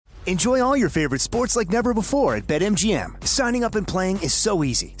Enjoy all your favorite sports like never before at BetMGM. Signing up and playing is so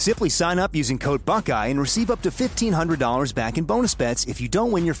easy. Simply sign up using code Buckeye and receive up to $1,500 back in bonus bets if you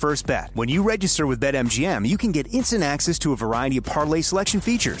don't win your first bet. When you register with BetMGM, you can get instant access to a variety of parlay selection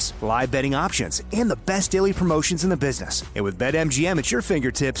features, live betting options, and the best daily promotions in the business. And with BetMGM at your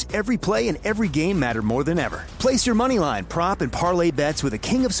fingertips, every play and every game matter more than ever. Place your moneyline, prop, and parlay bets with the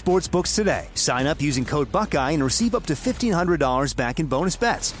king of sportsbooks today. Sign up using code Buckeye and receive up to $1,500 back in bonus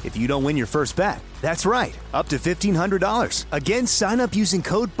bets if you don't win your first bet. That's right, up to $1,500. Again, sign up using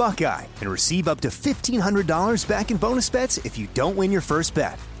code Buckeye and receive up to $1,500 back in bonus bets if you don't win your first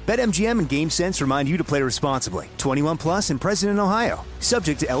bet. BetMGM and GameSense remind you to play responsibly. 21 plus and present in Ohio.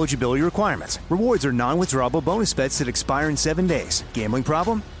 Subject to eligibility requirements. Rewards are non-withdrawable bonus bets that expire in 7 days. Gambling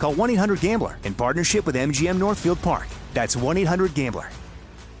problem? Call 1-800-GAMBLER in partnership with MGM Northfield Park. That's 1-800-GAMBLER.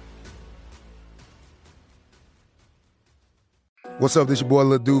 What's up, this your boy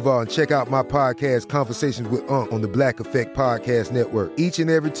Lil Duval, and check out my podcast, Conversations with Unc, on the Black Effect Podcast Network. Each and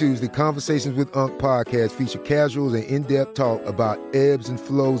every Tuesday, Conversations with Unc podcast feature casuals and in-depth talk about ebbs and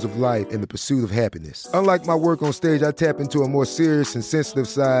flows of life and the pursuit of happiness. Unlike my work on stage, I tap into a more serious and sensitive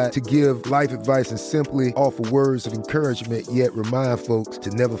side to give life advice and simply offer words of encouragement, yet remind folks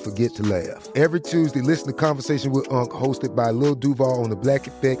to never forget to laugh. Every Tuesday, listen to Conversation with Unc, hosted by Lil Duval on the Black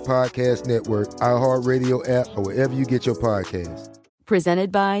Effect Podcast Network, iHeartRadio app, or wherever you get your podcasts.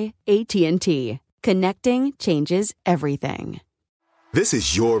 Presented by AT&T. Connecting changes everything. This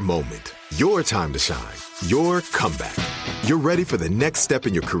is your moment, your time to shine, your comeback. You're ready for the next step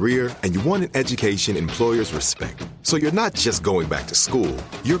in your career, and you want an education employers respect. So you're not just going back to school,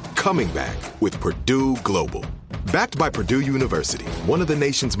 you're coming back with Purdue Global. Backed by Purdue University, one of the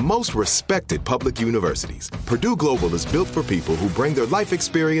nation's most respected public universities, Purdue Global is built for people who bring their life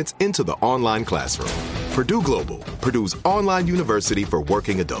experience into the online classroom. Purdue Global, Purdue's online university for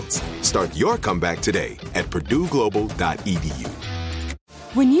working adults. Start your comeback today at purdueglobal.edu.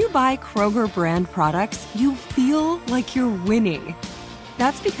 When you buy Kroger brand products, you feel like you're winning.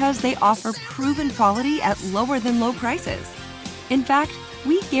 That's because they offer proven quality at lower than low prices. In fact,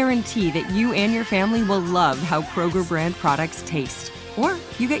 we guarantee that you and your family will love how Kroger brand products taste, or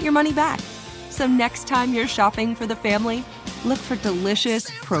you get your money back. So next time you're shopping for the family, look for delicious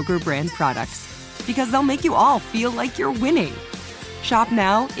Kroger brand products, because they'll make you all feel like you're winning. Shop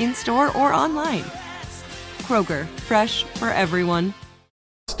now, in-store, or online. Kroger, fresh for everyone.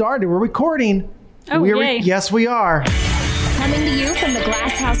 Started. We're recording. Oh, yay. Yes, we are. Coming to you from the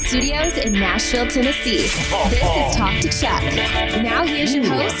Glass House Studios in Nashville, Tennessee. This is Talk to Chuck. Now here's your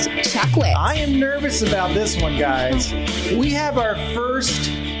host, Chuck Wicks. I am nervous about this one, guys. We have our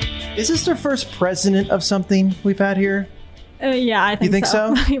first... Is this our first president of something we've had here? Yeah, I think You think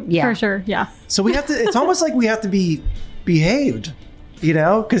so? Yeah. For sure, yeah. So we have to... It's almost like we have to be behaved, you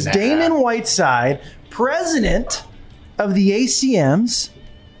know? Because Damon Whiteside, president of the ACMs,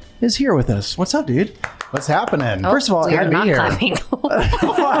 is here with us. What's up, dude? What's happening? First of all, we are not here. clapping.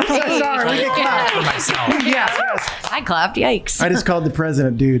 Sorry, we can clap for myself. Yes. I clapped. Yikes! I just called the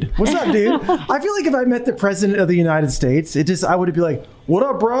president, dude. What's up, dude? I feel like if I met the president of the United States, I would be like, "What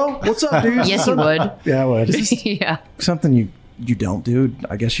up, bro? What's up, dude?" Yes, you would. Yeah, I would. Yeah. Something you don't do.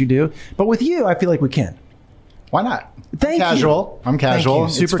 I guess you do. But with you, I feel like we can. Why not? Thank you. I'm casual.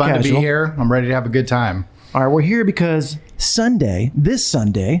 Thank you. It's fun to be here. I'm ready to have a good time. All right, we're here because this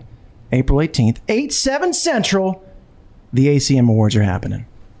Sunday, April 18th, 8/7 Central, the ACM Awards are happening.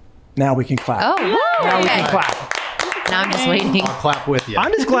 Now we can clap. Oh, now we okay. can clap. Now I'm just waiting. I'll clap with you.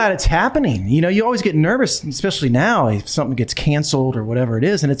 I'm just glad it's happening. You know, you always get nervous, especially now, if something gets canceled or whatever it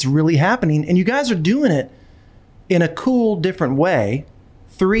is, and it's really happening. And you guys are doing it in a cool, different way.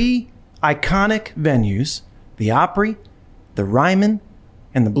 3 iconic venues, the Opry, the Ryman,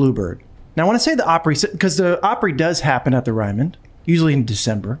 and the Bluebird. Now, I want to say the Opry, because the Opry does happen at the Ryman, usually in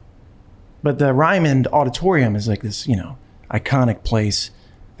December. But the Ryman Auditorium is like this, iconic place.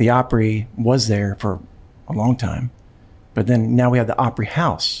 The Opry was there for a long time. But then now we have the Opry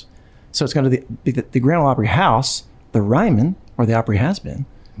House. So it's going to be the Grand Ole Opry House, the Ryman, or the Opry has been,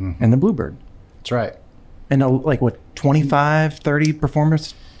 and the Bluebird. That's right. And 25, 30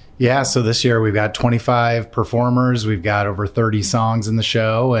 performers? Yeah, so this year we've got 25 performers. We've got over 30 songs in the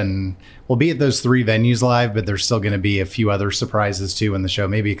show, and we'll be at those 3 venues live, but there's still going to be a few other surprises too in the show.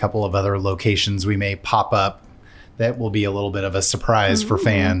 Maybe a couple of other locations we may pop up that will be a little bit of a surprise for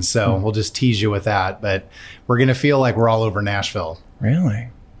fans. So we'll just tease you with that, but we're going to feel like we're all over Nashville. Really?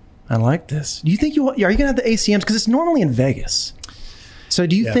 I like this. Do you think are you going to have the ACMs? Because it's normally in Vegas. So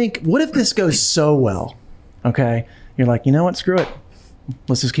do you think, what if this goes so well? Okay. You're like, you know what? Screw it.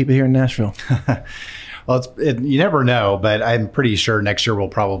 Let's just keep it here in Nashville. Well, you never know, but I'm pretty sure next year will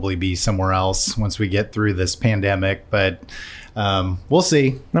probably be somewhere else once we get through this pandemic. But we'll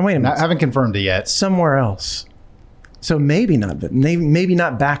see. Now, wait a minute. I haven't confirmed it yet. Somewhere else. So maybe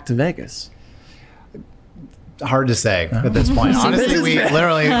not back to Vegas. Hard to say at this point. Honestly,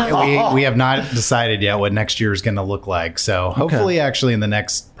 we have not decided yet what next year is going to look like. So hopefully, actually, in the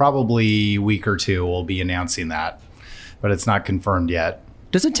next probably week or two, we'll be announcing that. But it's not confirmed yet.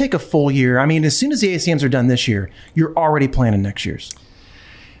 Does it take a full year? I mean, as soon as the ACMs are done this year, you're already planning next year's.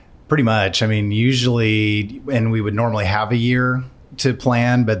 Pretty much. I mean, usually, and we would normally have a year to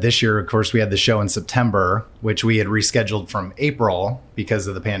plan, but this year, of course, we had the show in September, which we had rescheduled from April because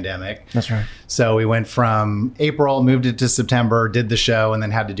of the pandemic. That's right. So we went from April, moved it to September, did the show, and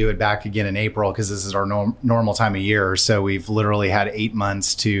then had to do it back again in April because this is our normal time of year. So we've literally had 8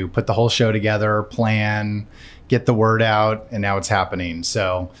 months to put the whole show together, plan, get the word out, and now it's happening.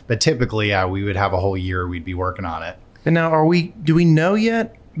 So, but typically, yeah, we would have a whole year we'd be working on it. And now, do we know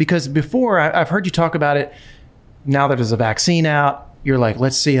yet? Because before, I've heard you talk about it. Now that there's a vaccine out, you're like,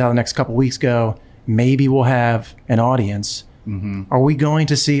 let's see how the next couple of weeks go. Maybe we'll have an audience. Mm-hmm. Are we going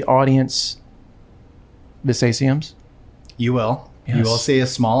to see audience this ACMs? You will. Yes. You will see a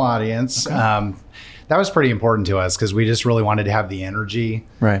small audience. Okay. That was pretty important to us because we just really wanted to have the energy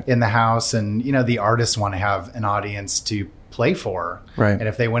in the house. And, the artists want to have an audience to play for. Right. And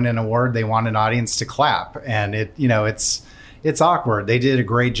if they win an award, they want an audience to clap. And it's awkward. They did a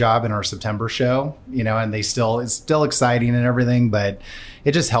great job in our September show, and it's still exciting and everything, but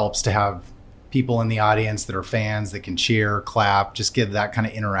it just helps to have people in the audience that are fans that can cheer, clap, just give that kind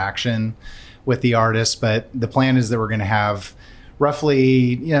of interaction with the artists. But the plan is that we're going to have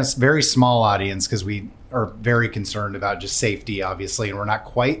roughly, very small audience because we are very concerned about just safety, obviously, and we're not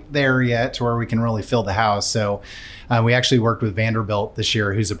quite there yet to where we can really fill the house. So we actually worked with Vanderbilt this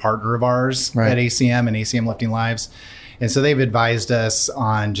year, who's a partner of ours at ACM and ACM Lifting Lives. And so they've advised us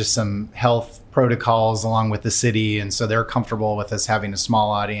on just some health protocols along with the city. And so they're comfortable with us having a small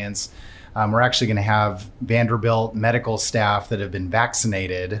audience. We're actually going to have Vanderbilt medical staff that have been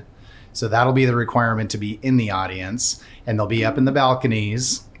vaccinated. So that'll be the requirement to be in the audience. And they'll be up in the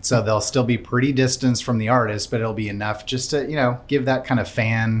balconies. So they'll still be pretty distanced from the artist, but it'll be enough just to, give that kind of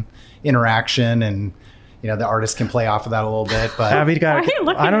fan interaction and the artist can play off of that a little bit, but I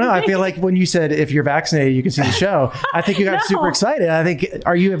don't know. I feel like when you said if you're vaccinated, you can see the show. I think you got super excited. I think,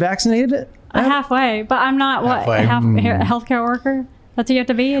 are you vaccinated? Halfway, but I'm not a healthcare worker. That's what you have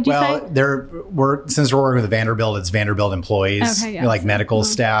to be. Did you say? Since we're working with Vanderbilt, it's Vanderbilt employees, like medical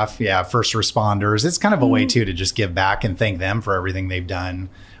staff, first responders. It's kind of a way too to just give back and thank them for everything they've done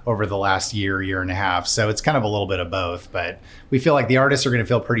over the last year and a half. So it's kind of a little bit of both, but we feel like the artists are going to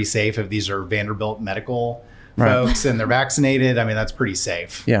feel pretty safe if these are Vanderbilt medical folks and they're vaccinated. I mean, that's pretty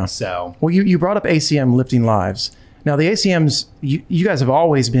safe. Yeah. So, well, you brought up ACM Lifting Lives. Now the ACMs, you guys have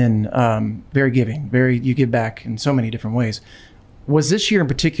always been very giving, you give back in so many different ways. Was this year in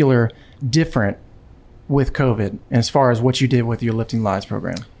particular different with COVID as far as what you did with your Lifting Lives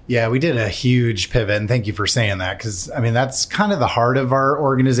program? Yeah, we did a huge pivot, and thank you for saying that, because I mean that's kind of the heart of our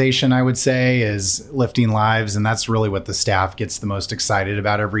organization, I would say, is Lifting Lives, and that's really what the staff gets the most excited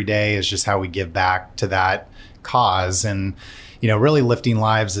about every day, is just how we give back to that cause. And really Lifting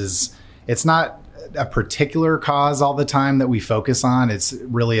Lives it's not a particular cause all the time that we focus on. It's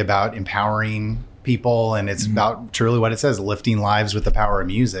really about empowering people, and it's about truly what it says, lifting lives with the power of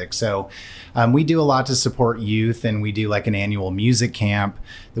music. So we do a lot to support youth, and we do like an annual music camp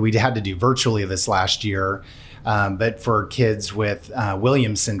that we had to do virtually this last year, but for kids with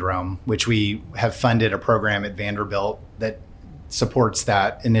Williams syndrome, which we have funded a program at Vanderbilt that supports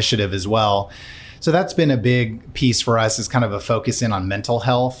that initiative as well. So that's been a big piece for us, is kind of a focus in on mental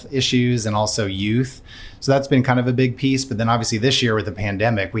health issues and also youth. So that's been kind of a big piece. But then obviously this year with the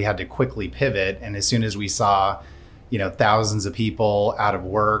pandemic, we had to quickly pivot. And as soon as we saw, thousands of people out of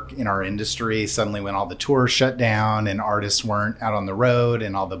work in our industry, suddenly when all the tours shut down and artists weren't out on the road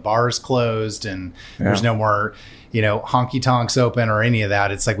and all the bars closed and there's no more, honky tonks open or any of that,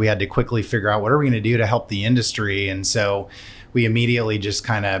 it's like we had to quickly figure out what are we going to do to help the industry. And so we immediately just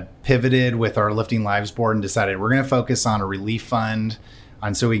kind of pivoted with our Lifting Lives board and decided we're going to focus on a relief fund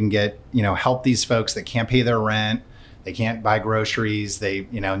so we can get, help these folks that can't pay their rent. They can't buy groceries. They,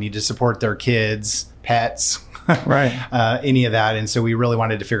 need to support their kids, pets, any of that. And so we really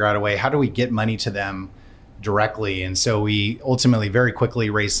wanted to figure out a way, how do we get money to them directly? And so we ultimately very quickly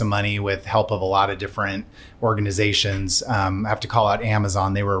raised some money with help of a lot of different organizations. I have to call out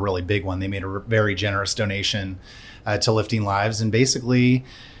Amazon. They were a really big one. They made a very generous donation to Lifting Lives. And basically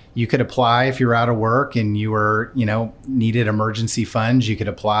you could apply if you're out of work and you were, needed emergency funds, you could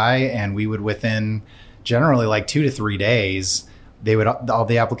apply, and we would within generally like 2 to 3 days, all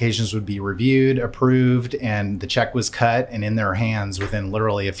the applications would be reviewed, approved, and the check was cut and in their hands within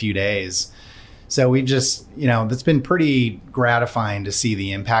literally a few days. So we just, that's been pretty gratifying to see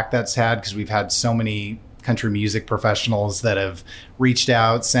the impact that's had, because we've had so many country music professionals that have reached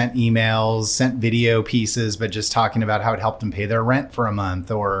out, sent emails, sent video pieces, but just talking about how it helped them pay their rent for a month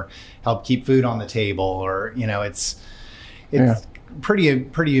or help keep food on the table, or, it's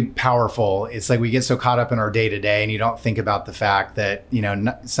pretty powerful. It's like we get so caught up in our day to day, and you don't think about the fact that,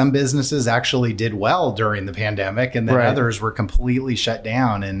 some businesses actually did well during the pandemic, and then others were completely shut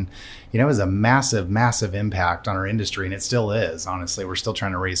down. And, it was a massive, massive impact on our industry, and it still is. Honestly, we're still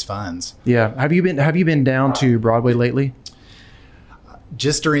trying to raise funds. Yeah. Have you been down to Broadway lately?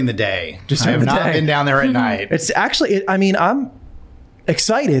 Just during the day. I have not been down there at night. It's actually, I'm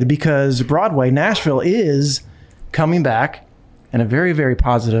excited because Broadway, Nashville is coming back in a very, very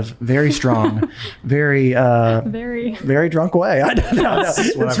positive, very strong, very drunk way. I don't know,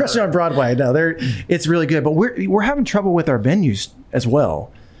 especially on Broadway. No, it's really good. But we're having trouble with our venues as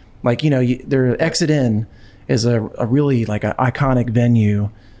well. Like, their Exit In is a really like an iconic venue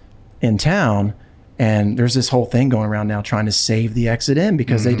in town, and there's this whole thing going around now trying to save the Exit In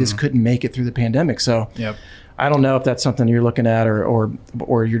because they just couldn't make it through the pandemic. So I don't know if that's something you're looking at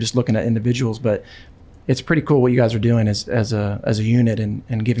or you're just looking at individuals, but it's pretty cool what you guys are doing as a unit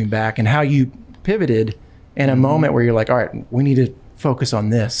and giving back, and how you pivoted in a moment where you're like, all right, we need to focus on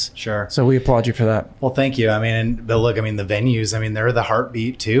this. Sure. So we applaud you for that. Well, thank you. But look, the venues, they're the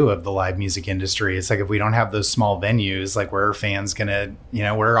heartbeat too of the live music industry. It's like, if we don't have those small venues, like, where are fans gonna,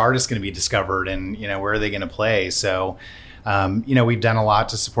 where are artists gonna be discovered, and, where are they gonna play? So, we've done a lot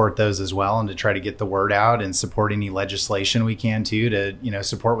to support those as well, and to try to get the word out and support any legislation we can too, to,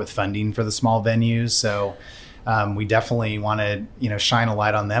 support with funding for the small venues. So, we definitely want to, shine a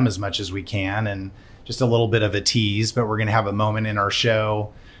light on them as much as we can. And just a little bit of a tease, but we're going to have a moment in our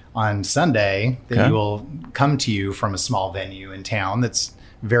show on Sunday that you will come to you from a small venue in town that's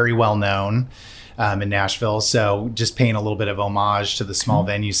very well known in Nashville. So just paying a little bit of homage to the small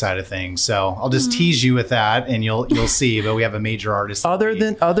venue side of things. So I'll just tease you with that, and you'll see. But we have a major artist other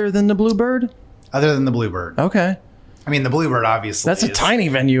than the Bluebird. Other than the Bluebird. Okay. The Bluebird obviously. That's a tiny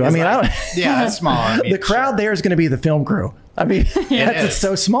venue. That's small. The crowd there is going to be the film crew. It's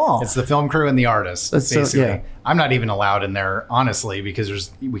so small. It's the film crew and the artists, basically. So, I'm not even allowed in there, honestly,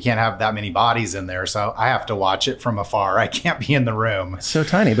 because we can't have that many bodies in there. So I have to watch it from afar. I can't be in the room. It's so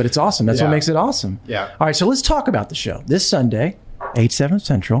tiny, but it's awesome. That's what makes it awesome. Yeah. All right, so let's talk about the show. This Sunday, 8/7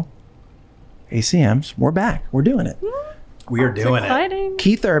 Central, ACMs. We're back. We're doing it. We are doing it.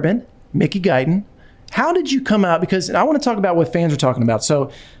 Keith Urban, Mickey Guyton. How did you come out? Because I want to talk about what fans are talking about.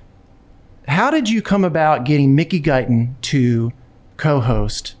 So how did you come about getting Mickey Guyton to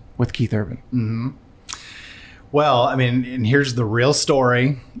co-host with Keith Urban? Mm-hmm. Well, and here's the real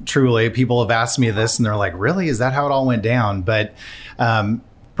story. Truly, people have asked me this, and they're like, really? Is that how it all went down? But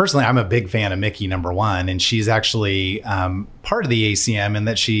personally, I'm a big fan of Mickey, number one, and she's actually part of the ACM, in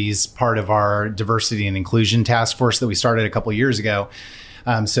that she's part of our diversity and inclusion task force that we started a couple years ago.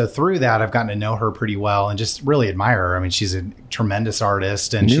 So through that, I've gotten to know her pretty well and just really admire her. She's a tremendous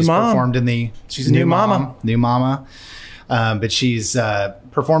artist, and she's performed in she's a new mama. But she's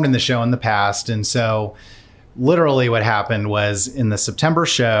performed in the show in the past. And so literally what happened was, in the September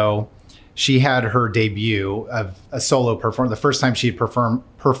show, she had her debut of a solo perform, the first time she'd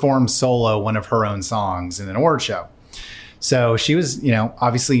performed solo one of her own songs in an award show. So she was,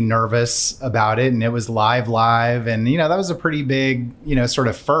 obviously nervous about it, and it was live. And, that was a pretty big, sort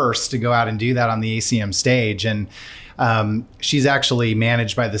of first to go out and do that on the ACM stage. And she's actually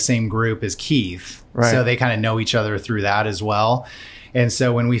managed by the same group as Keith. Right. So they kind of know each other through that as well. And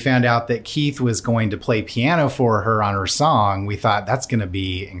so when we found out that Keith was going to play piano for her on her song, we thought that's going to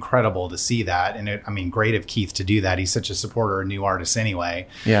be incredible to see that. And great of Keith to do that. He's such a supporter of new artists anyway.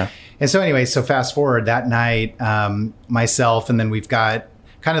 Yeah. And so anyway, so fast forward that night, myself, and then we've got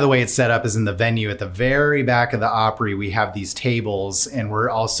kind of the way it's set up is in the venue at the very back of the Opry, we have these tables, and we're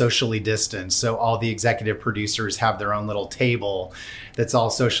all socially distanced. So all the executive producers have their own little table that's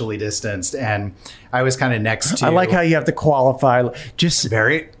all socially distanced. And I was kind of next to... I like how you have to qualify. Just so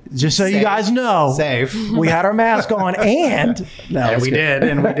safe. You guys know. Safe. We had our mask on, and... we did.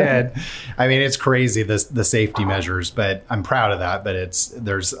 It's crazy, the safety measures, but I'm proud of that. But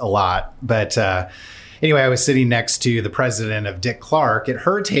there's a lot. But... anyway, I was sitting next to the president of Dick Clark at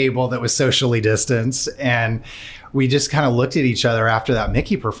her table that was socially distanced. And we just kind of looked at each other after that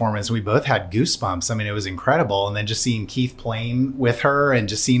Mickey performance. We both had goosebumps. It was incredible. And then just seeing Keith playing with her and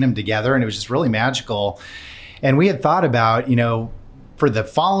just seeing them together. And it was just really magical. And we had thought about, for the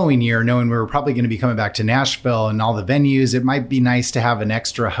following year, knowing we were probably going to be coming back to Nashville and all the venues, it might be nice to have an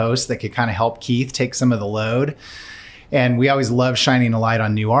extra host that could kind of help Keith take some of the load. And we always love shining a light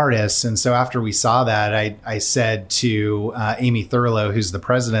on new artists. And so after we saw that, I said to Amy Thurlow, who's the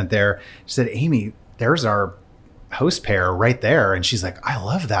president there, I said, Amy, there's our host pair right there. And she's like, I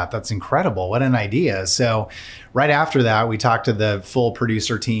love that. That's incredible. What an idea. So right after that, we talked to the full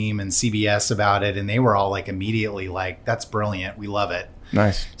producer team and CBS about it. And they were all like immediately like, that's brilliant. We love it.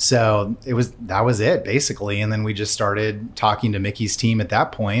 Nice. So that was it basically. And then we just started talking to Mickey's team at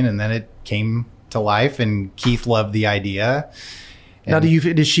that point, and then it came to life, and Keith loved the idea. And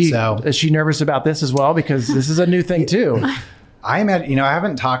now, is she nervous about this as well? Because this is a new thing too. I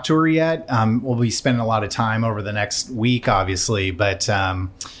haven't talked to her yet. We'll be spending a lot of time over the next week, obviously, but I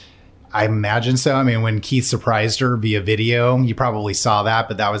imagine so. I mean, when Keith surprised her via video, you probably saw that,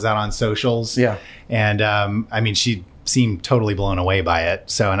 but that was out on socials. Yeah. And I mean, she seemed totally blown away by it.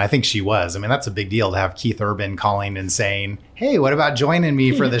 So, and I think she was. I mean, that's a big deal to have Keith Urban calling and saying, hey, what about joining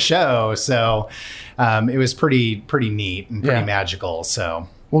me for the show? So it was pretty neat and pretty magical. So,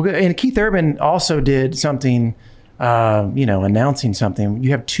 well, and Keith Urban also did something, announcing something.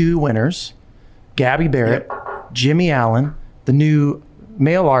 You have 2 winners, Gabby Barrett, Jimmy Allen, the new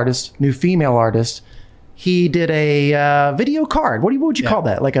male artist, new female artist. He did a video card. What would you call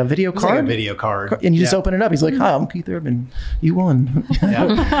that? Like a video card? Like a video card. And you just open it up. He's like, hi, I'm Keith Urban. You won.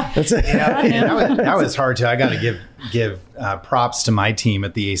 That's it. That was hard too. I got to give props to my team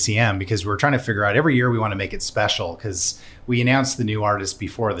at the ACM, because we're trying to figure out every year we want to make it special, because we announce the new artist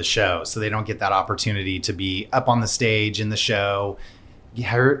before the show, so they don't get that opportunity to be up on the stage in the show,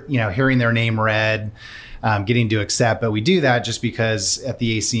 hearing their name read. Getting to accept, but we do that just because at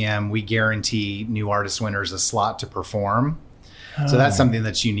the ACM we guarantee new artist winners a slot to perform. So that's something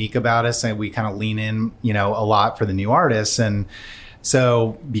that's unique about us, and we kind of lean in, a lot for the new artists. And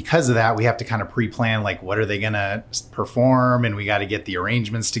so because of that, we have to kind of pre-plan, like, what are they going to perform? And we got to get the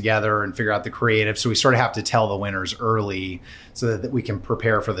arrangements together and figure out the creative. So we sort of have to tell the winners early so that we can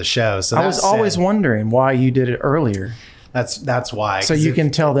prepare for the show. So I was always wondering why you did it earlier. That's why. So you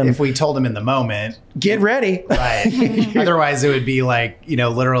can tell them, if we told them in the moment, get ready. Right. Otherwise it would be like,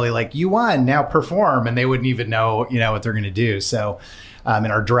 literally like, you won, now perform. And they wouldn't even know, what they're going to do. So, and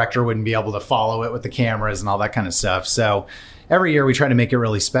our director wouldn't be able to follow it with the cameras and all that kind of stuff. So every year we try to make it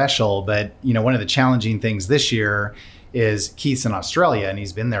really special. But, one of the challenging things this year is Keith's in Australia, and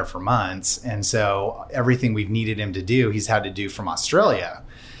he's been there for months. And so everything we've needed him to do, he's had to do from Australia.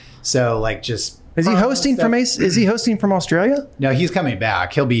 So like Is he hosting from Australia? No, he's coming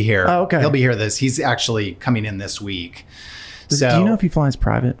back. He'll be here. Oh, okay. He'll be here he's actually coming in this week. Do you know if he flies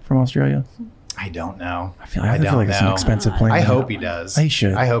private from Australia? I don't know. I feel like it's an expensive plane. I hope he does. He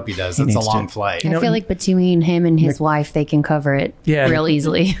should. I hope he does. It's a long flight. I feel like between him and his wife, they can cover it real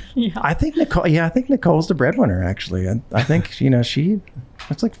easily. I think Nicole's the breadwinner, actually. I think,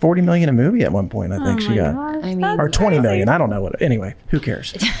 that's like $40 million a movie at one point. I think she got. Or $20 million. I don't know what. Anyway, who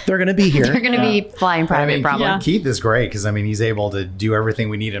cares? They're going to be here. They're going to be flying private, probably. Yeah. Keith is great because he's able to do everything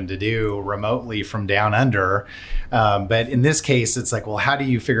we need him to do remotely from down under. But in this case, it's like, well, how do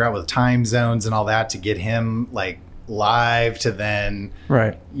you figure out with time zones and all that to get him like live to then,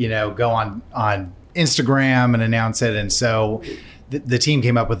 go on Instagram and announce it? And so the team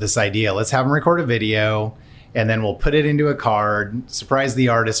came up with this idea. Let's have him record a video. And then we'll put it into a card, surprise the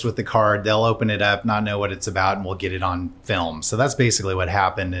artist with the card. They'll open it up, not know what it's about, and we'll get it on film. So that's basically what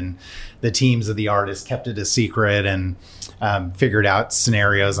happened. And the teams of the artists kept it a secret and figured out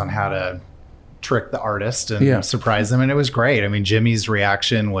scenarios on how to trick the artist and surprise them. And it was great. I mean, Jimmy's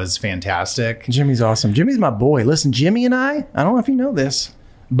reaction was fantastic. Jimmy's awesome. Jimmy's my boy. Listen, Jimmy and I don't know if you know this,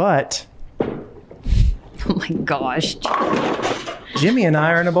 but... Oh my gosh. Jimmy and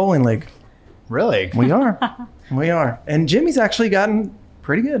I are in a bowling league. Really? We are. And Jimmy's actually gotten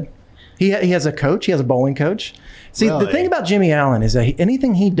pretty good. He has a coach. He has a bowling coach. See, the thing about Jimmy Allen is that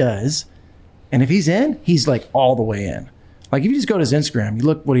anything he does, and if he's in, he's like all the way in. Like if you just go to his Instagram, you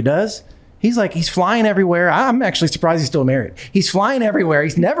look what he does. He's flying everywhere. I'm actually surprised he's still married. He's flying everywhere.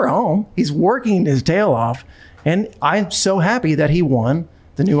 He's never home. He's working his tail off. And I'm so happy that he won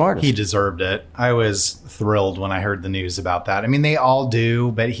the new artist. He deserved it. I was thrilled when I heard the news about that. I mean, they all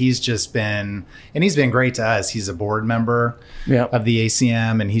do, but he's been great to us. He's a board member of the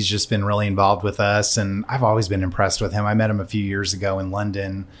ACM, and he's just been really involved with us. And I've always been impressed with him. I met him a few years ago in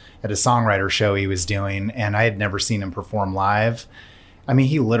London at a songwriter show he was doing, and I had never seen him perform live. I mean,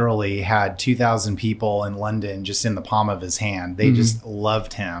 he literally had 2,000 people in London just in the palm of his hand. They just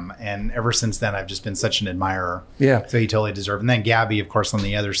loved him. And ever since then, I've just been such an admirer. Yeah. So he totally deserved it. And then Gabby, of course, on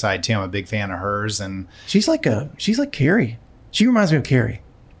the other side, too. I'm a big fan of hers. And she's like Carrie. She reminds me of Carrie.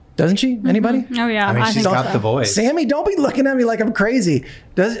 Doesn't she? Anybody? Oh, yeah. I mean, she's got so. the voice. Sammy, don't be looking at me like I'm crazy.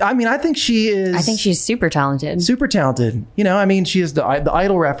 I think she is. I think she's super talented. Super talented. You know, I mean, she is the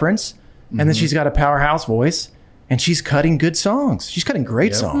Idol reference, and then she's got a powerhouse voice, and she's cutting good songs. She's cutting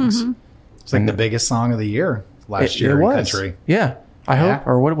great songs. It's like the biggest song of the year last year in country. Yeah. I hope.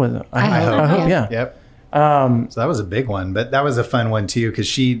 Or what was it? I hope. Yeah. Yep. So that was a big one, but that was a fun one too, because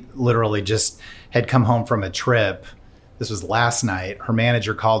she literally just had come home from a trip. This was last night. Her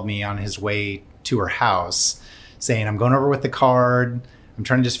manager called me on his way to her house saying, I'm going over with the card. I'm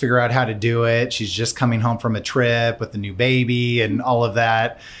trying to just figure out how to do it. She's just coming home from a trip with the new baby and all of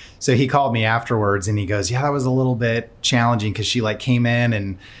that. So he called me afterwards and he goes, yeah, that was a little bit challenging because she like came in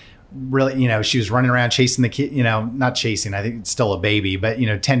and really, you know, she was running around chasing the kid, you know, not chasing, I think it's still a baby, but, you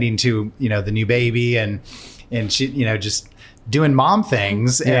know, tending to, you know, the new baby and she, you know, just doing mom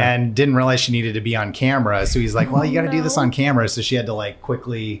things and didn't realize she needed to be on camera. So he's like, well, you got to do this on camera. So she had to like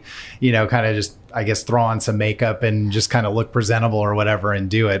quickly, you know, kind of just, I guess, throw on some makeup and just kind of look presentable or whatever and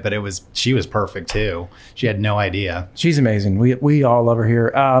do it. But she was perfect too. She had no idea. She's amazing. We all love her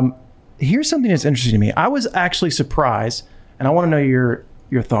here. Here's something that's interesting to me. I was actually surprised, and I want to know your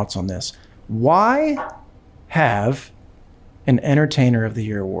thoughts on this. Why have an Entertainer of the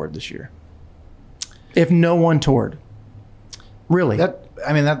Year award this year if no one toured? Really?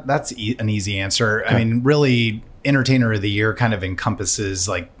 That's an easy answer. Okay. I mean, really, Entertainer of the Year kind of encompasses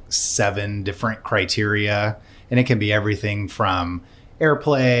like 7 different criteria, and it can be everything from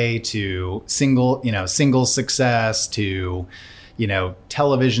airplay to single success to, you know,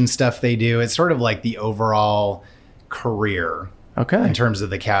 television stuff they do. It's sort of like the overall career. Okay. In terms of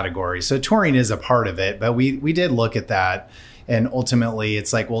the category. So touring is a part of it, but we did look at that. And ultimately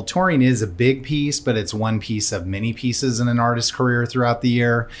it's like, well, touring is a big piece, but it's one piece of many pieces in an artist's career throughout the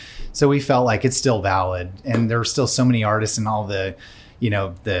year. So we felt like it's still valid. And there are still so many artists in all the, you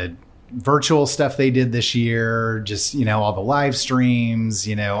know, the virtual stuff they did this year, just, you know, all the live streams,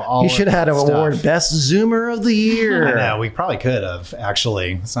 you know, all. You should have had an award, Best Zoomer of the Year. I know, we probably could have,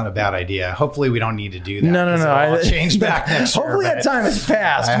 actually. It's not a bad idea. Hopefully we don't need to do that. No. I'll change back next year. Hopefully that time has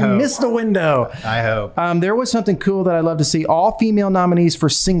passed. You missed the window. I hope. There was something cool that I'd love to see. All female nominees for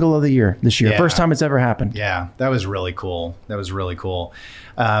Single of the Year this year. Yeah. First time it's ever happened. Yeah, that was really cool. First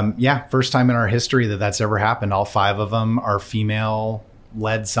time in our history that's ever happened. All 5 of them are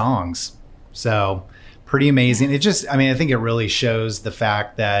female-led songs. So pretty amazing. I think it really shows the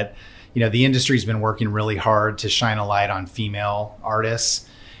fact that, you know, the industry's been working really hard to shine a light on female artists.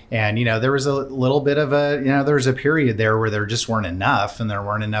 And, you know, there was a little bit of there was a period there where there just weren't enough, and there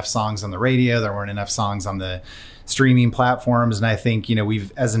weren't enough songs on the radio. There weren't enough songs on the streaming platforms. And I think, you know,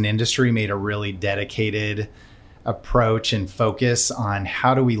 we've, as an industry, made a really dedicated approach and focus on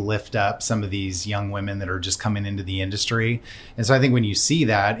how do we lift up some of these young women that are just coming into the industry. And so I think when you see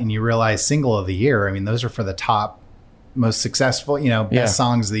that and you realize Single of the Year, I mean, those are for the top most successful, you know, best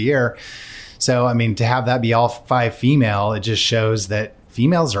songs of the year. So, I mean, to have that be all 5 female, it just shows that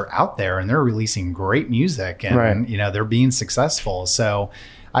females are out there and they're releasing great music and, you know, they're being successful. So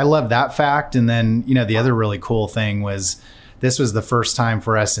I love that fact. And then, you know, the other really cool thing was, this was the first time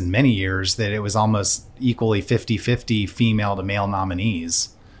for us in many years that it was almost equally 50-50 female to male nominees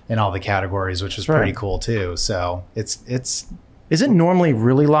in all the categories, which was pretty cool too. So it's. Is it normally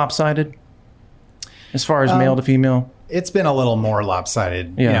really lopsided as far as male to female? It's been a little more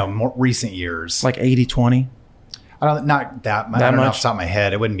lopsided, you know, more recent years. Like 80-20? Not that much. I don't know off the top of my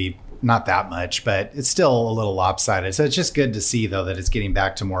head. It wouldn't be not that much, but it's still a little lopsided. So it's just good to see, though, that it's getting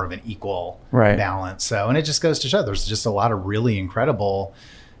back to more of an equal balance. So, and it just goes to show there's just a lot of really incredible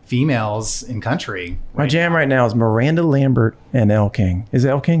females in country. My jam right now is Miranda Lambert and Elle King. Is it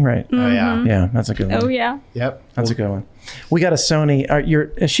Elle King, right? Mm-hmm. Oh, yeah. Yeah, that's a good one. Oh, yeah. Yep. That's a good one. We got a Sony.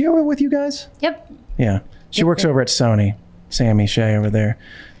 Is she over with you guys? Yep. Yeah. She works over at Sony. Sammy Shea over there.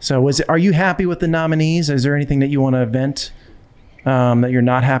 So are you happy with the nominees? Is there anything that you want to vent that you're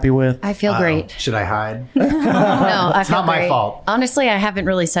not happy with? I feel great. Should I hide? No, it's not my fault. Honestly, I haven't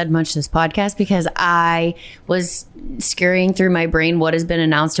really said much this podcast because I was scurrying through my brain what has been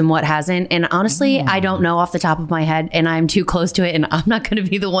announced and what hasn't. And honestly, I don't know off the top of my head, and I'm too close to it, and I'm not going to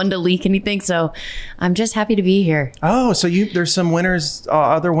be the one to leak anything. So I'm just happy to be here. Oh, so there's some winners,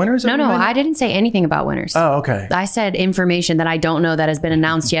 other winners? No, I didn't say anything about winners. Oh, okay. I said information that I don't know that has been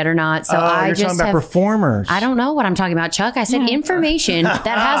announced yet or not. So you're talking about performers. I don't know what I'm talking about, Chuck. I said information that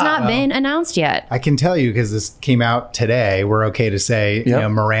has not been announced yet. I can tell you because this came out today. We're okay to say, you know,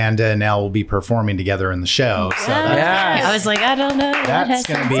 Miranda and Elle will be performing together in the show. So I was like, I don't know. That's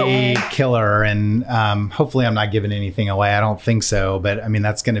going to be killer. And hopefully I'm not giving anything away. I don't think so. But I mean,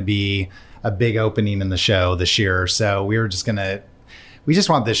 that's going to be a big opening in the show this year. So we just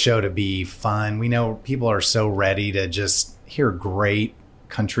want this show to be fun. We know people are so ready to just hear great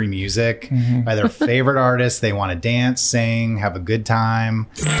country music by their favorite artists. They want to dance, sing, have a good time.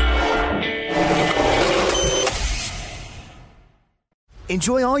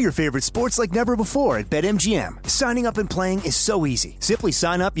 Enjoy all your favorite sports like never before at BetMGM. Signing up and playing is so easy. Simply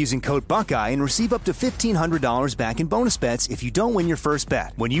sign up using code Buckeye and receive up to $1,500 back in bonus bets if you don't win your first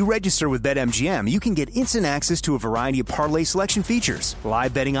bet. When you register with BetMGM, you can get instant access to a variety of parlay selection features,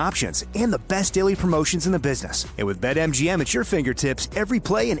 live betting options, and the best daily promotions in the business. And with BetMGM at your fingertips, every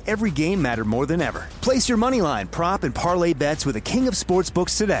play and every game matter more than ever. Place your moneyline, prop, and parlay bets with the king of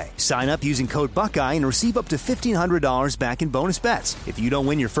sportsbooks today. Sign up using code Buckeye and receive up to $1,500 back in bonus bets if you don't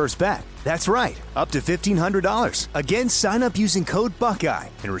win your first bet. That's right, up to $1,500. Again, sign up using code Buckeye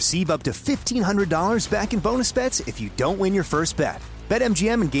and receive up to $1,500 back in bonus bets if you don't win your first bet.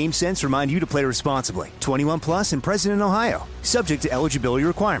 BetMGM and GameSense remind you to play responsibly. 21 plus and present in Ohio. Subject to eligibility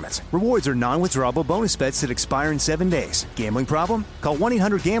requirements. Rewards are non-withdrawable bonus bets that expire in 7 days. Gambling problem? Call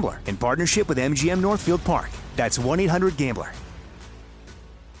 1-800-GAMBLER in partnership with MGM Northfield Park. That's 1-800-GAMBLER.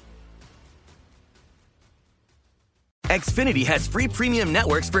 Xfinity has free premium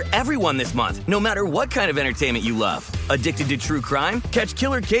networks for everyone this month, no matter what kind of entertainment you love. Addicted to true crime? Catch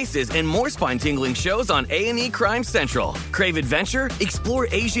killer cases and more spine-tingling shows on A&E Crime Central. Crave adventure? Explore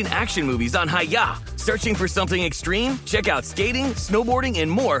Asian action movies on Hi-Ya. Searching for something extreme? Check out skating, snowboarding, and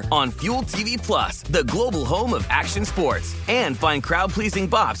more on Fuel TV Plus, the global home of action sports. And find crowd-pleasing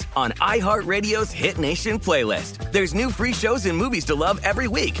bops on iHeartRadio's Hit Nation playlist. There's new free shows and movies to love every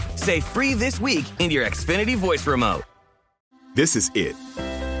week. Say free this week in your Xfinity voice remote. This is it.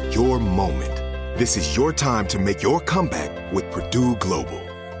 Your moment. This is your time to make your comeback with Purdue Global.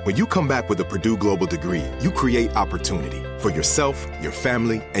 When you come back with a Purdue Global degree, you create opportunity for yourself, your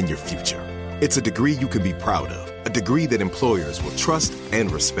family, and your future. It's a degree you can be proud of, a degree that employers will trust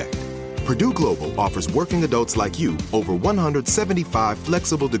and respect. Purdue Global offers working adults like you over 175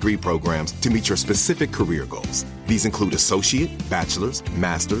 flexible degree programs to meet your specific career goals. These include associate, bachelor's,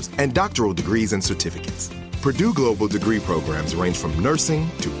 master's, and doctoral degrees and certificates. Purdue Global degree programs range from nursing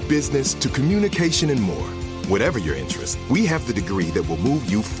to business to communication and more. Whatever your interest, we have the degree that will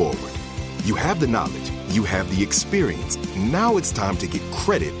move you forward. You have the knowledge, you have the experience. Now it's time to get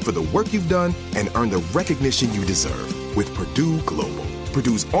credit for the work you've done and earn the recognition you deserve with Purdue Global,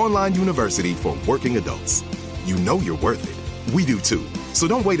 Purdue's online university for working adults. You know you're worth it. We do too. So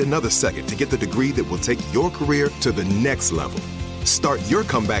don't wait another second to get the degree that will take your career to the next level. Start your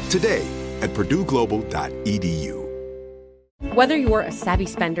comeback today at purdueglobal.edu. Whether you're a savvy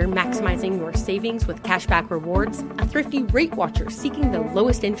spender maximizing your savings with cashback rewards, a thrifty rate watcher seeking the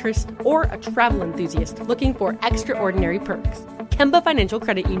lowest interest, or a travel enthusiast looking for extraordinary perks, Kemba Financial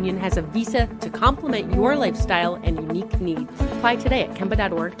Credit Union has a visa to complement your lifestyle and unique needs. Apply today at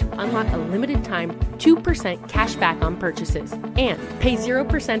Kemba.org to unlock a limited time 2% cash back on purchases and pay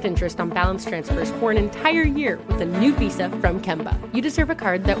 0% interest on balance transfers for an entire year with a new visa from Kemba. You deserve a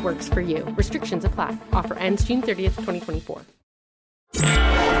card that works for you. Restrictions apply. Offer ends June 30th, 2024.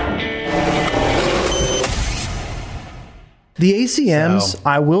 The ACMs,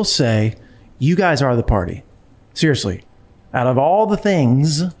 I will say, you guys are the party. Seriously. Out of all the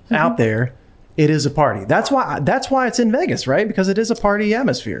things out there, it is a party. That's why it's in Vegas, right? Because it is a party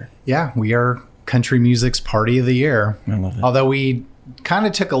atmosphere. Yeah, we are country music's party of the year. I love it. Although we kind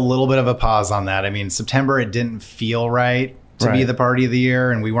of took a little bit of a pause on that. I mean, September, it didn't feel right to be the party of the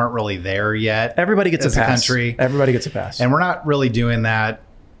year, and we weren't really there yet. Everybody gets a pass. Country. Everybody gets a pass. And we're not really doing that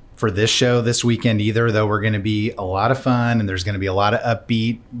for this show this weekend either, though we're going to be a lot of fun, and there's going to be a lot of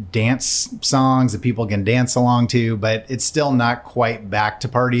upbeat dance songs that people can dance along to, but it's still not quite back to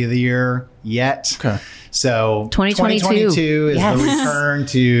party of the year yet. Okay. So 2022 is the return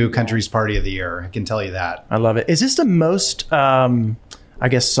to country's party of the year. I can tell you that. I love it. Is this the most, I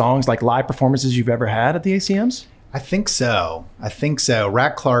guess, songs like live performances you've ever had at the ACMs? I think so.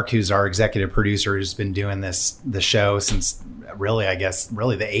 Rat Clark, who's our executive producer, who's been doing the show since really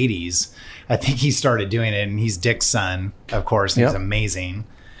the 80s. I think he started doing it, and he's Dick's son, of course. He's amazing.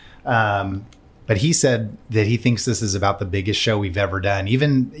 But he said that he thinks this is about the biggest show we've ever done.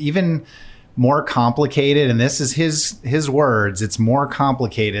 Even more complicated, and this is his words, it's more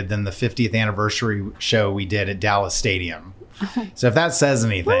complicated than the 50th anniversary show we did at Dallas Stadium. So if that says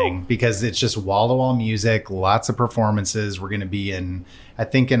anything, because it's just wall-to-wall music, lots of performances. We're going to be in, I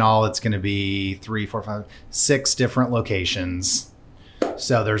think in all, it's going to be 3, 4, 5, 6 different locations.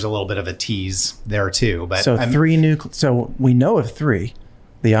 So there's a little bit of a tease there too. But so so we know of 3: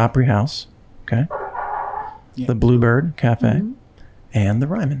 the Opry House, okay, the Bluebird Cafe, and the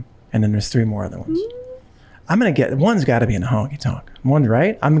Ryman. and then there's 3 more other ones. I'm gonna get one's got to be in a honky tonk. One,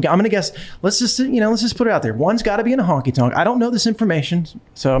 right? I'm gonna guess. Let's just put it out there. One's got to be in a honky tonk. I don't know this information,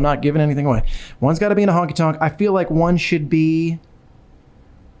 so I'm not giving anything away. One's got to be in a honky tonk. I feel like one should be.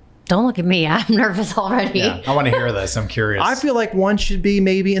 Don't look at me. I'm nervous already. Yeah, I want to hear this. I'm curious. I feel like one should be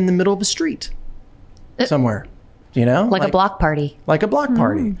maybe in the middle of the street, somewhere. Like a block party. Like a block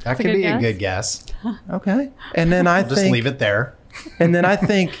party. That could be a good guess. Okay. And then I think just leave it there. And then I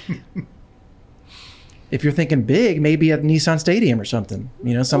think. If you're thinking big, maybe at Nissan Stadium or something.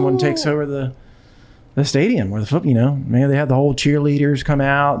 Someone takes over the stadium where the football. Maybe they have the whole cheerleaders come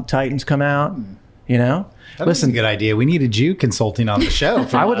out, Titans come out. That's a good idea. We needed you consulting on the show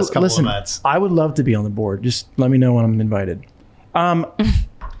for the last couple of months. I would love to be on the board. Just let me know when I'm invited.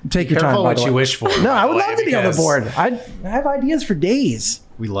 Take your time. Careful what you wish for. No, I would love to be on the board. I have ideas for days.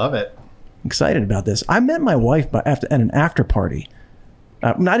 We love it. I'm excited about this. I met my wife at an after party.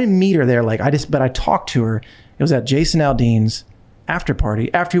 I didn't meet her there, but I talked to her. It was at Jason Aldean's after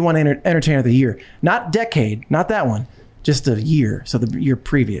party after he won Entertainer of the Year. Not decade, not that one, just a year. So the year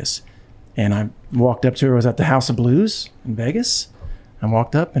previous. And I walked up to her. I was at the House of Blues in Vegas. I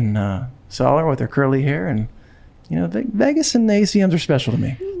walked up and saw her with her curly hair. And, Vegas and the ACMs are special to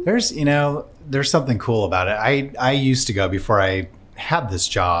me. There's something cool about it. I used to go before I had this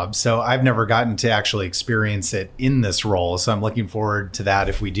job, so I've never gotten to actually experience it in this role. So I'm looking forward to that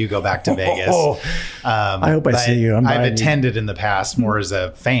if we do go back to Vegas. I hope I see you. I've attended in the past more as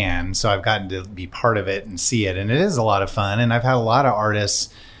a fan, so I've gotten to be part of it and see it, and it is a lot of fun. And I've had a lot of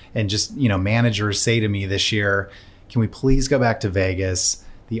artists and just managers say to me this year, "Can we please go back to Vegas?"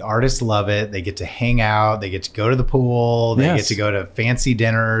 The artists love it. They get to hang out. They get to go to the pool. They get to go to fancy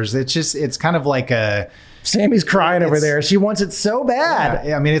dinners. It's kind of like a. Sammy's crying over there. She wants it so bad.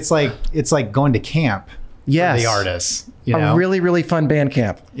 Yeah, I mean, it's like going to camp. Yes. For the artists. A really, really fun band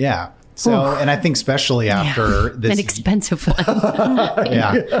camp. Yeah. So, and I think especially after this. An expensive one.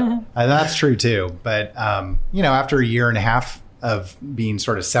 Yeah. That's true too. But, after a year and a half of being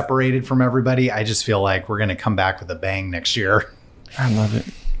sort of separated from everybody, I just feel like we're going to come back with a bang next year. I love it.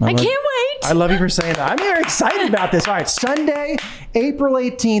 I can't wait. I love you for saying that. I'm very excited about this. All right. Sunday, April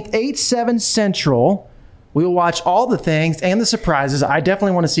 18th, 8/7 Central. We will watch all the things and the surprises. I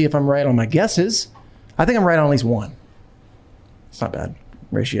definitely want to see if I'm right on my guesses. I think I'm right on at least one. It's not bad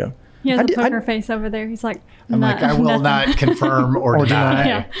ratio. He has a poker face over there. He's like, I will not confirm or deny.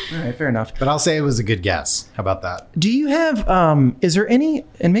 Yeah. All right, fair enough. But I'll say it was a good guess. How about that? Do you have, is there any,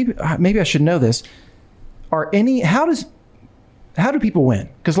 and maybe I should know this, how do people win?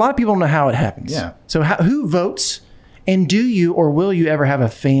 Because a lot of people don't know how it happens. Yeah. So who votes, and do you or will you ever have a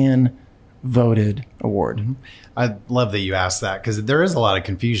fan voted award? Mm-hmm. I love that you asked that, because there is a lot of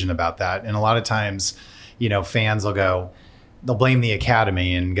confusion about that. And a lot of times, fans they'll blame the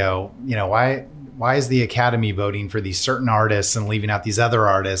Academy and go, why is the Academy voting for these certain artists and leaving out these other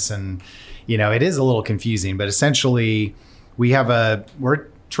artists? And, it is a little confusing, but essentially we're a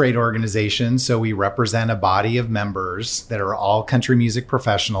trade organization. So we represent a body of members that are all country music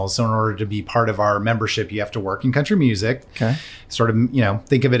professionals. So in order to be part of our membership, you have to work in country music. Okay. Sort of,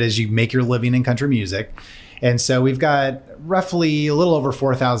 think of it as you make your living in country music. And so we've got roughly a little over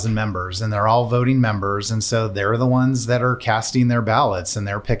 4,000 members, and they're all voting members. And so they're the ones that are casting their ballots, and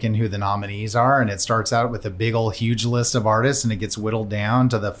they're picking who the nominees are. And it starts out with a big old huge list of artists, and it gets whittled down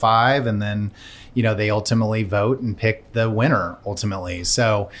to the 5. And then, they ultimately vote and pick the winner ultimately.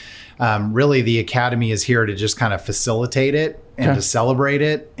 So really the Academy is here to just kind of facilitate it and to celebrate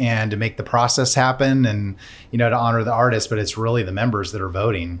it and to make the process happen and, to honor the artist. But it's really the members that are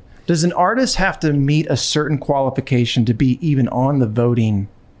voting. Does an artist have to meet a certain qualification to be even on the voting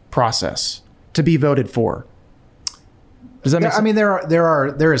process, to be voted for? Does that make sense? I mean,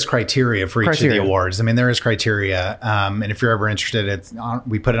 there is criteria for each of the awards. I mean, there is criteria. And if you're ever interested,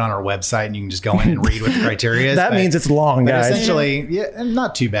 we put it on our website, and you can just go in and read what the criteria is. That means it's long, guys. Essentially, yeah,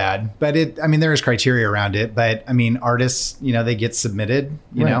 not too bad. But there is criteria around it. But I mean, artists, they get submitted.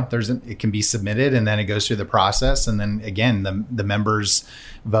 It can be submitted, and then it goes through the process, and then again, the members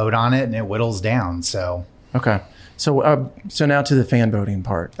vote on it, and it whittles down. So okay. So now to the fan voting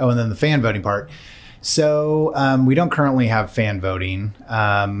part. Oh, and then the fan voting part. So we don't currently have fan voting. We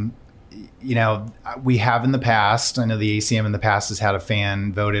have in the past. I know the ACM in the past has had a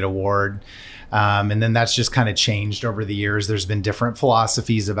fan voted award. And then that's just kind of changed over the years. There's been different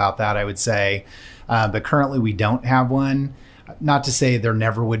philosophies about that, I would say. But currently we don't have one. Not to say there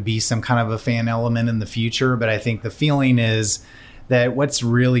never would be some kind of a fan element in the future, but I think the feeling is that what's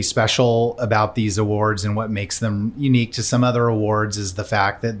really special about these awards and what makes them unique to some other awards is the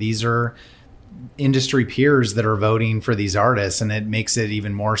fact that these are industry peers that are voting for these artists, and it makes it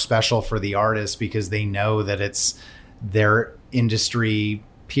even more special for the artists because they know that it's their industry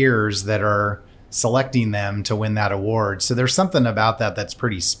peers that are selecting them to win that award. So there's something about that that's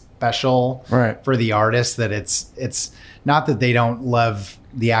pretty special for the artists, that it's not that they don't love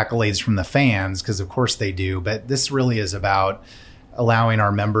the accolades from the fans, because of course they do, but this really is about allowing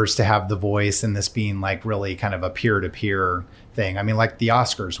our members to have the voice, and this being like really kind of a peer-to-peer thing. I mean, like the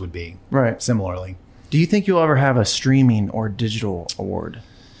Oscars would be similarly. Do you think you'll ever have a streaming or digital award?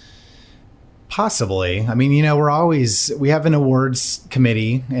 Possibly. I mean, you know, we have an awards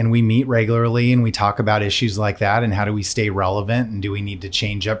committee, and we meet regularly, and we talk about issues like that and how do we stay relevant, and do we need to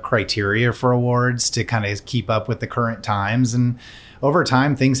change up criteria for awards to kind of keep up with the current times. And over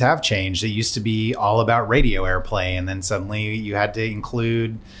time, things have changed. It used to be all about radio airplay, and then suddenly you had to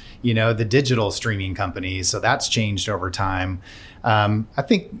include, you know, the digital streaming companies. So that's changed over time. I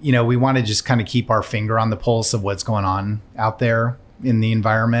think, you know, we want to just kind of keep our finger on the pulse of what's going on out there in the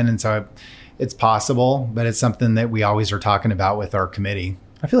environment. And so it's possible, but it's something that we always are talking about with our committee.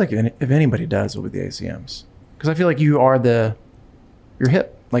 I feel like if anybody does, it would be the ACMs. Because I feel like you're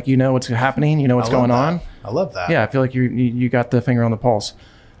hip. Like, you know what's happening, you know what's going on. I love that. Yeah, I feel like you got the finger on the pulse.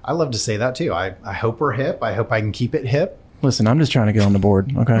 I love to say that too. I hope we're hip. I hope I can keep it hip. Listen, I'm just trying to get on the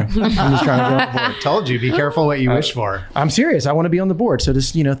board, okay? I'm just trying to get on the board. Told you, be careful what you wish for. I'm serious. I want to be on the board. So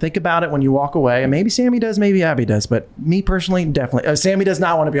just, you know, think about it when you walk away. And maybe Sammy does, maybe Abby does. But me personally, definitely. Sammy does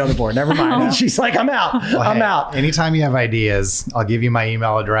not want to be on the board. Never mind. She's like, I'm out. Well, I'm out. Anytime you have ideas, I'll give you my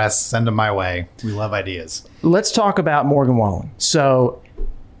email address. Send them my way. We love ideas. Let's talk about Morgan Wallen. So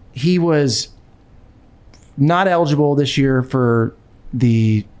he was not eligible this year for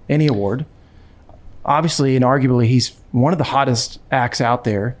any award. Obviously and arguably, he's one of the hottest acts out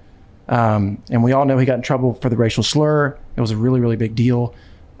there. And we all know he got in trouble for the racial slur. It was a really, really big deal.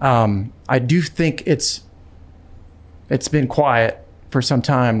 I do think it's been quiet for some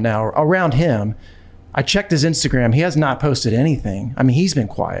time now around him. I checked his Instagram. He has not posted anything. I mean, he's been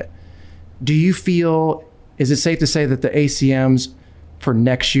quiet. Do you feel, is it safe to say that the ACMs for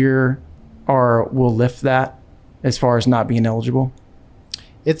next year will lift that as far as not being eligible?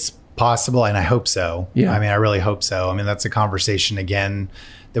 It's possible, and I hope so. Yeah. I mean, I really hope so. I mean, that's a conversation again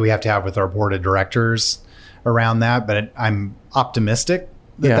that we have to have with our board of directors around that, but I'm optimistic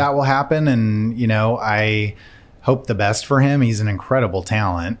that will happen. And, you know, I hope the best for him. He's an incredible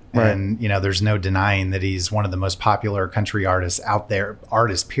talent. And, you know, there's no denying that he's one of the most popular country artists out there,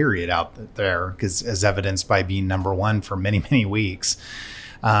 period, out there, because as evidenced by being number one for many, many weeks.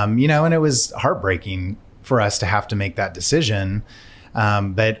 You know, and it was heartbreaking for us to have to make that decision.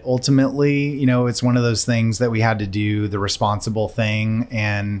 But ultimately, you know, it's one of those things that we had to do the responsible thing.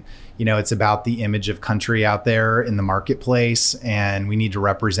 And, you know, it's about the image of country out there in the marketplace, and we need to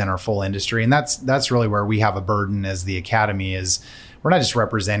represent our full industry. And that's really where we have a burden as the Academy, is we're not just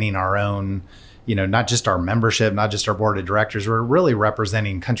representing our own, you know, not just our membership, not just our board of directors. We're really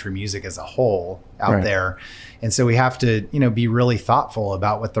representing country music as a whole out there. And so we have to, you know, be really thoughtful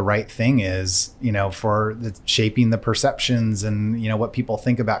about what the right thing is, you know, for shaping the perceptions and, you know, what people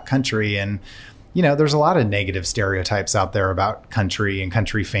think about country. And, you know, there's a lot of negative stereotypes out there about country and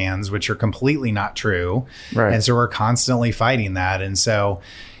country fans, which are completely not true. And so we're constantly fighting that. And so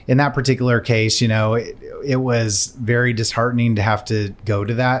in that particular case, you know, it was very disheartening to have to go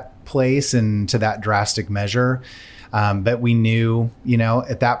to that place and to that drastic measure. But we knew, you know,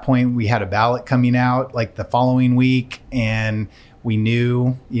 at that point we had a ballot coming out like the following week, and we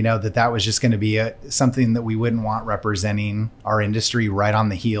knew, you know, that was just going to be something that we wouldn't want representing our industry right on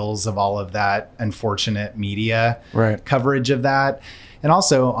the heels of all of that unfortunate media coverage of that. And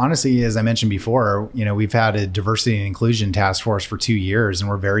also, honestly, as I mentioned before, you know, we've had a diversity and inclusion task force for 2 years, and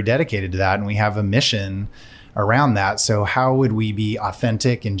we're very dedicated to that. And we have a mission around that. So how would we be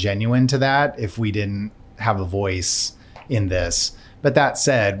authentic and genuine to that if we didn't have a voice in this? But that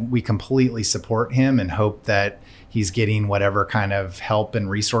said, we completely support him and hope that he's getting whatever kind of help and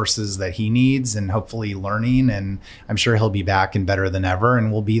resources that he needs, and hopefully learning. And I'm sure he'll be back and better than ever,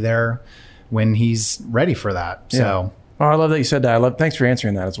 and we'll be there when he's ready for that. Yeah. So, oh, I love that you said that. Thanks for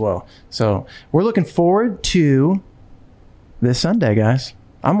answering that as well. So we're looking forward to this Sunday, guys.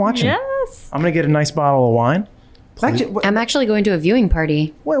 I'm watching. Yes. I'm going to get a nice bottle of wine. I'm actually going to a viewing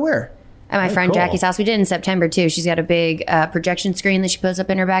party. Where? At my friend Jackie's house. We did in September too. She's got a big projection screen that she puts up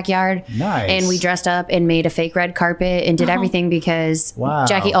in her backyard. Nice. And we dressed up and made a fake red carpet and did everything because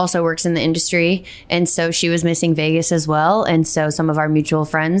Jackie also works in the industry. And so she was missing Vegas as well. And so some of our mutual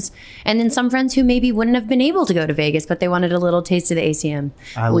friends, and then some friends who maybe wouldn't have been able to go to Vegas, but they wanted a little taste of the ACM.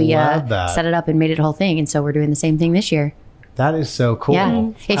 We love that. Set it up and made it a whole thing. And so we're doing the same thing this year. That is so cool.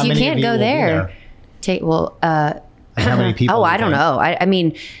 Yeah. If you can't go there, how many people? I don't know. I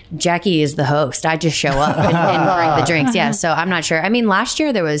mean, Jackie is the host. I just show up and bring the drinks. Yeah. So I'm not sure. I mean, last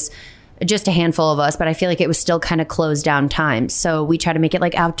year there was just a handful of us, but I feel like it was still kind of closed down times. So we try to make it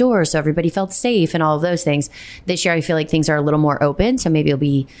like outdoors so everybody felt safe and all of those things. This year I feel like things are a little more open. So maybe it'll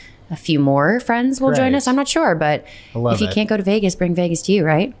be a few more friends will join us. I'm not sure, but if you can't go to Vegas, bring Vegas to you,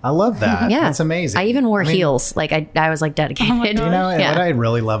 right? I love that. Yeah. That's amazing. I even wore heels. Like I was like dedicated. You know, and what I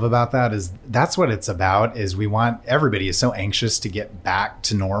really love about that is that's what it's about, is we want, everybody is so anxious to get back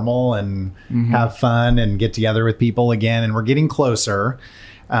to normal and have fun and get together with people again. And we're getting closer.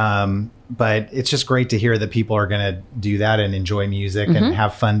 But it's just great to hear that people are going to do that and enjoy music and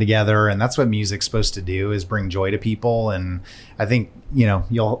have fun together. And that's what music's supposed to do, is bring joy to people. And I think, you know,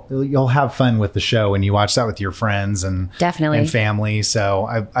 you'll have fun with the show when you watch that with your friends and definitely and family. So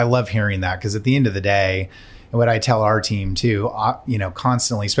I love hearing that, because at the end of the day, and what I tell our team too, you know,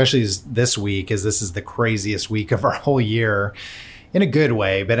 constantly, especially this week, is this is the craziest week of our whole year in a good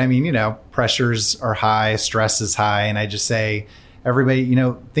way. But I mean, you know, pressures are high, stress is high. And I just say, everybody, you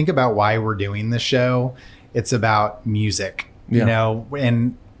know, think about why we're doing this show. It's about music, you know,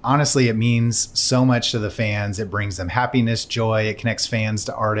 and honestly, it means so much to the fans. It brings them happiness, joy. It connects fans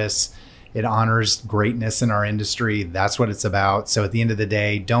to artists. It honors greatness in our industry. That's what it's about. So at the end of the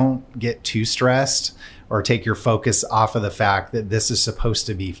day, don't get too stressed or take your focus off of the fact that this is supposed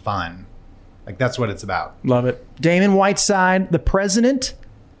to be fun. Like, that's what it's about. Love it. Damon Whiteside, the president,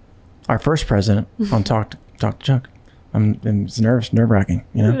 our first president on Talk to Chuck. It's nerve-wracking,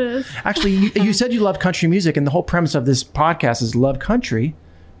 you know? It is. Actually, you said you love country music, and the whole premise of this podcast is love country,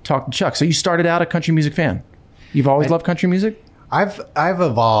 talk to Chuck. So you started out a country music fan. You've always loved country music? I've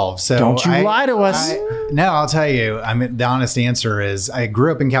evolved. So don't you lie to us. No, I'll tell you. I mean, the honest answer is I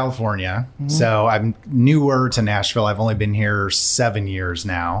grew up in California, so I'm newer to Nashville. I've only been here 7 years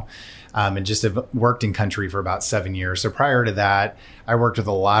now. And just have worked in country for about 7 years. So prior to that, I worked with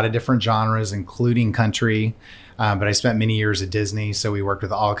a lot of different genres, including country. But I spent many years at Disney, so we worked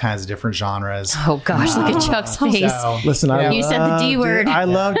with all kinds of different genres. Oh gosh, look at Chuck's face. So, listen, you said the D word. I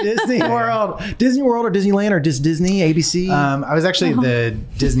love Disney World. Disney World or Disneyland or just Disney, ABC? I was actually at the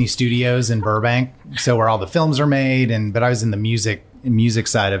Disney Studios in Burbank, so where all the films are made, but I was in the music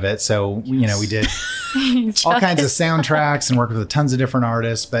side of it. So, you know, we did all kinds of soundtracks and worked with tons of different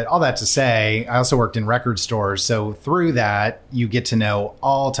artists. But all that to say, I also worked in record stores. So through that, you get to know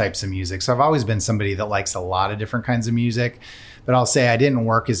all types of music. So I've always been somebody that likes a lot of different kinds of music. But I'll say I didn't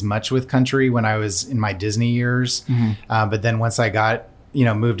work as much with country when I was in my Disney years. But then once I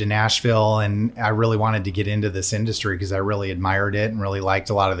moved to Nashville, and I really wanted to get into this industry because I really admired it and really liked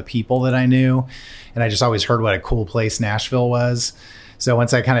a lot of the people that I knew. And I just always heard what a cool place Nashville was. So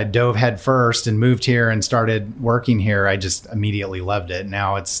once I kind of dove head first and moved here and started working here, I just immediately loved it.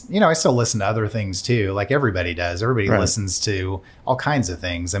 Now it's, you know, I still listen to other things too, like everybody does. Everybody listens to all kinds of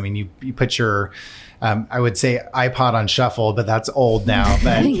things. I mean, you put your, I would say iPod on shuffle, but that's old now.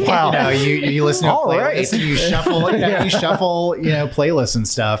 But you know, you listen to a playlist and you shuffle, you shuffle, you know, playlists and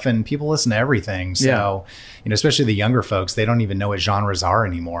stuff, and people listen to everything. So, you know, especially the younger folks, they don't even know what genres are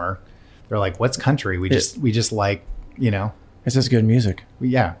anymore. They're like, "What's country?" We just like, you know, it's just good music.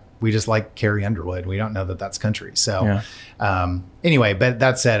 We just like Carrie Underwood. We don't know that that's country. So anyway, but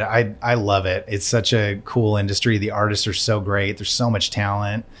that said, I love it. It's such a cool industry. The artists are so great. There's so much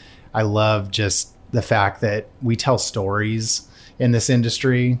talent. I love just the fact that we tell stories in this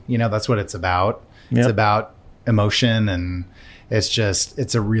industry. You know, that's what it's about. It's about emotion, and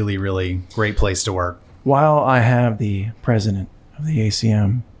it's a really, really great place to work. While I have the president of the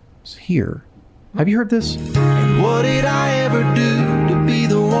ACM here, have you heard this? What did I ever do to be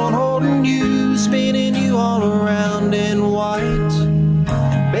the one holding you, spinning you all around in white?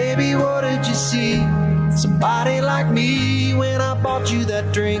 Baby, what did you see? Somebody like me when I bought you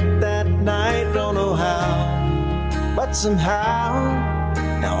that drink that night. Don't know how, but somehow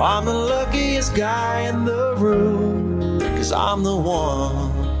now I'm the luckiest guy in the room, 'cause I'm the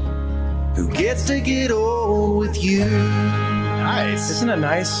one who gets to get old with you. Nice. Isn't it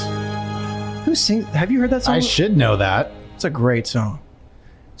nice? Who sings? Have you heard that song? I should know that. It's a great song.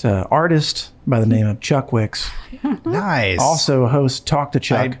 It's an artist by the name of Chuck Wicks. Nice. Also host Talk to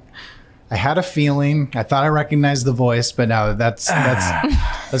Chuck. I had a feeling. I thought I recognized the voice, but no, that's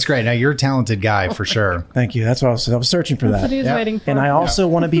great. Now you're a talented guy for sure. Thank you. That's what I was searching for. That's what he was waiting for. And I also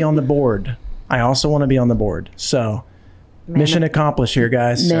want to be on the board. So, mission accomplished here,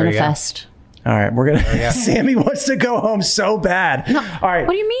 guys. Manifest. All right, we're gonna. Sammy wants to go home so bad. No, all right.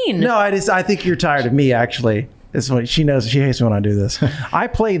 What do you mean? No, I think you're tired of me, actually. It's what she knows. She hates me when I do this. I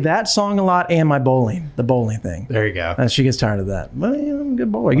play that song a lot and my the bowling thing. There you go. And she gets tired of that. Well, I'm a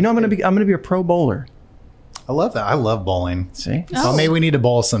good bowler. I'm gonna be a pro bowler. I love that. I love bowling. See? So maybe we need to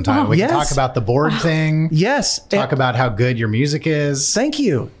bowl sometime. We can talk about the board thing. Yes. Talk about how good your music is. Thank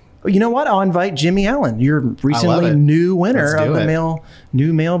you. You know what? I'll invite Jimmy Allen, your recently new winner of the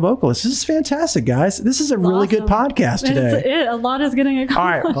new male vocalist. This is fantastic, guys. This is a really good podcast today. A lot is getting accomplished.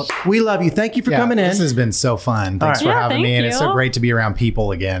 All right. Well, we love you. Thank you for coming in. This has been so fun. Thanks for having me. And it's so great to be around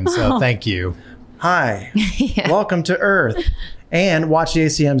people again. So thank you. Hi. Welcome to Earth. And watch the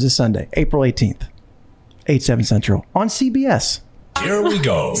ACMs this Sunday, April 18th, 8/7 Central on CBS. Here we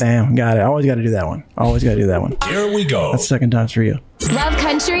go. Damn, got it. Always got to do that one. Here we go. That's the second time for you. Love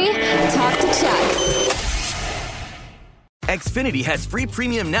country? Talk to Chuck. Xfinity has free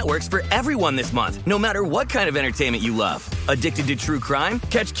premium networks for everyone this month, no matter what kind of entertainment you love. Addicted to true crime?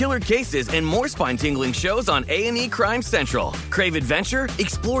 Catch killer cases and more spine-tingling shows on A&E Crime Central. Crave adventure?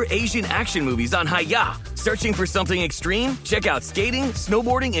 Explore Asian action movies on Hi-Ya. Searching for something extreme? Check out skating,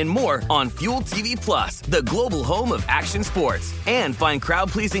 snowboarding, and more on Fuel TV Plus, the global home of action sports. And find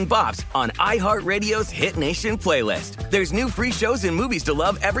crowd-pleasing bops on iHeartRadio's Hit Nation playlist. There's new free shows and movies to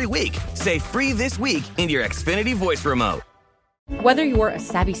love every week. Say free this week in your Xfinity voice remote. Whether you're a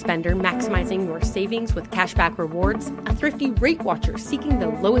savvy spender maximizing your savings with cashback rewards, a thrifty rate watcher seeking the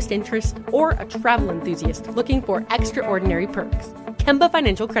lowest interest, or a travel enthusiast looking for extraordinary perks, Kemba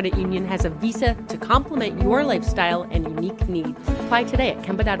Financial Credit Union has a visa to complement your lifestyle and unique needs. Apply today at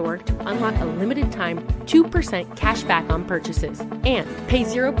Kemba.org to unlock a limited-time 2% cash back on purchases and pay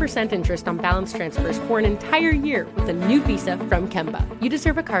 0% interest on balance transfers for an entire year with a new visa from Kemba. You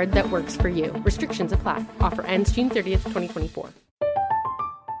deserve a card that works for you. Restrictions apply. Offer ends June 30th, 2024.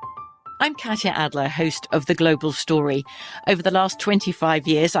 I'm Katya Adler, host of The Global Story. Over the last 25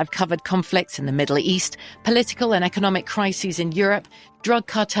 years, I've covered conflicts in the Middle East, political and economic crises in Europe, drug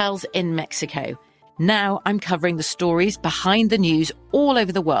cartels in Mexico. Now I'm covering the stories behind the news all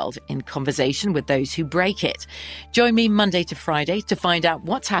over the world in conversation with those who break it. Join me Monday to Friday to find out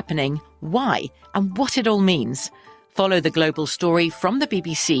what's happening, why, and what it all means. Follow The Global Story from the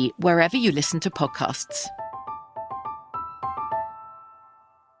BBC wherever you listen to podcasts.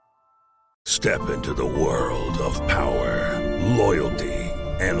 Step into the world of power, loyalty,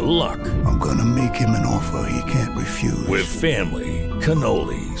 and luck. I'm gonna make him an offer he can't refuse. With family,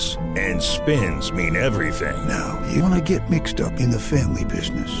 cannolis, and spins mean everything. Now, you wanna get mixed up in the family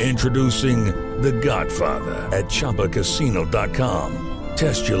business. Introducing The Godfather at ChumbaCasino.com.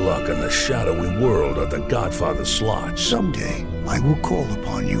 Test your luck in the shadowy world of The Godfather slot. Someday, I will call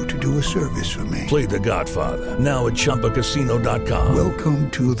upon you to do a service for me. Play The Godfather, now at ChumbaCasino.com. Welcome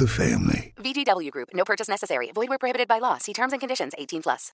to the family. VGW Group. No purchase necessary. Void where prohibited by law. See terms and conditions. 18+.